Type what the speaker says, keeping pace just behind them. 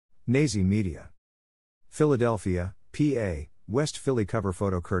Nazy Media. Philadelphia, PA, West Philly cover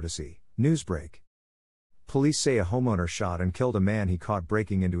photo courtesy, Newsbreak. Police say a homeowner shot and killed a man he caught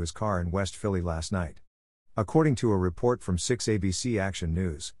breaking into his car in West Philly last night. According to a report from 6 ABC Action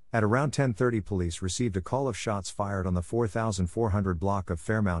News, at around 10:30 police received a call of shots fired on the 4400 block of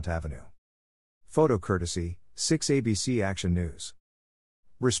Fairmount Avenue. Photo courtesy, 6 ABC Action News.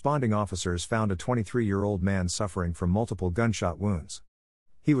 Responding officers found a 23-year-old man suffering from multiple gunshot wounds.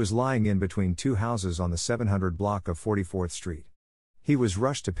 He was lying in between two houses on the 700 block of 44th Street. He was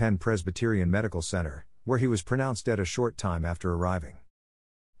rushed to Penn Presbyterian Medical Center, where he was pronounced dead a short time after arriving.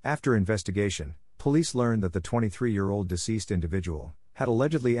 After investigation, police learned that the 23-year-old deceased individual had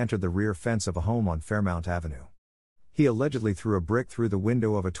allegedly entered the rear fence of a home on Fairmount Avenue. He allegedly threw a brick through the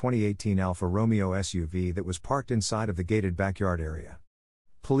window of a 2018 Alfa Romeo SUV that was parked inside of the gated backyard area.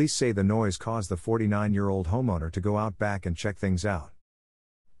 Police say the noise caused the 49-year-old homeowner to go out back and check things out.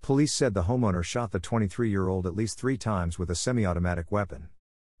 Police said the homeowner shot the 23-year-old at least 3 times with a semi-automatic weapon.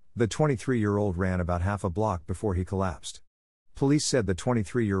 The 23-year-old ran about half a block before he collapsed. Police said the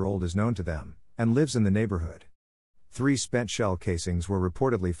 23-year-old is known to them and lives in the neighborhood. 3 spent shell casings were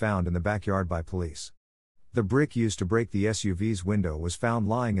reportedly found in the backyard by police. The brick used to break the SUV's window was found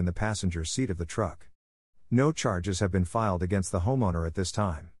lying in the passenger seat of the truck. No charges have been filed against the homeowner at this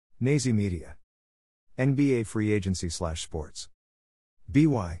time. Nazy Media. NBA free agency/sports.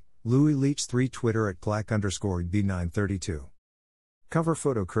 BY, Louis Leach 3 Twitter at @Clack_B932. Cover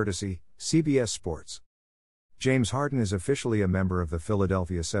photo courtesy, CBS Sports. James Harden is officially a member of the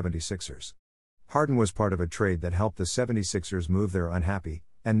Philadelphia 76ers. Harden was part of a trade that helped the 76ers move their unhappy,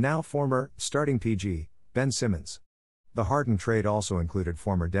 and now former, starting PG, Ben Simmons. The Harden trade also included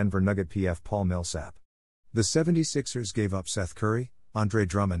former Denver Nugget PF Paul Millsap. The 76ers gave up Seth Curry, Andre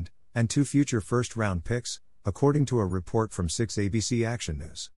Drummond, and 2 future first-round picks, according to a report from 6 ABC Action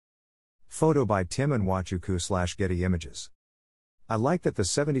News. Photo by Tim Nwachukwu/Getty Images. I like that the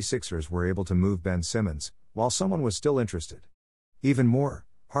 76ers were able to move Ben Simmons, while someone was still interested. Even more,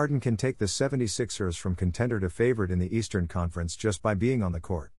 Harden can take the 76ers from contender to favorite in the Eastern Conference just by being on the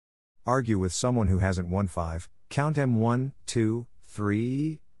court. Argue with someone who hasn't won 5, count them 1, 2,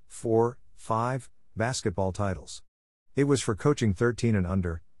 3, 4, 5, basketball titles. It was for coaching 13 and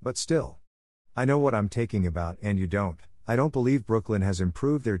under, but still. I know what I'm talking about and you don't. I don't believe Brooklyn has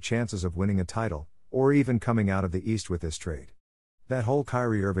improved their chances of winning a title, or even coming out of the East with this trade. That whole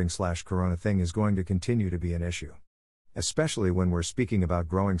Kyrie Irving/Corona thing is going to continue to be an issue. Especially when we're speaking about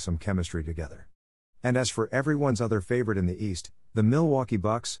growing some chemistry together. And as for everyone's other favorite in the East, the Milwaukee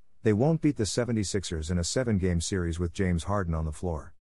Bucks, they won't beat the 76ers in a 7-game series with James Harden on the floor.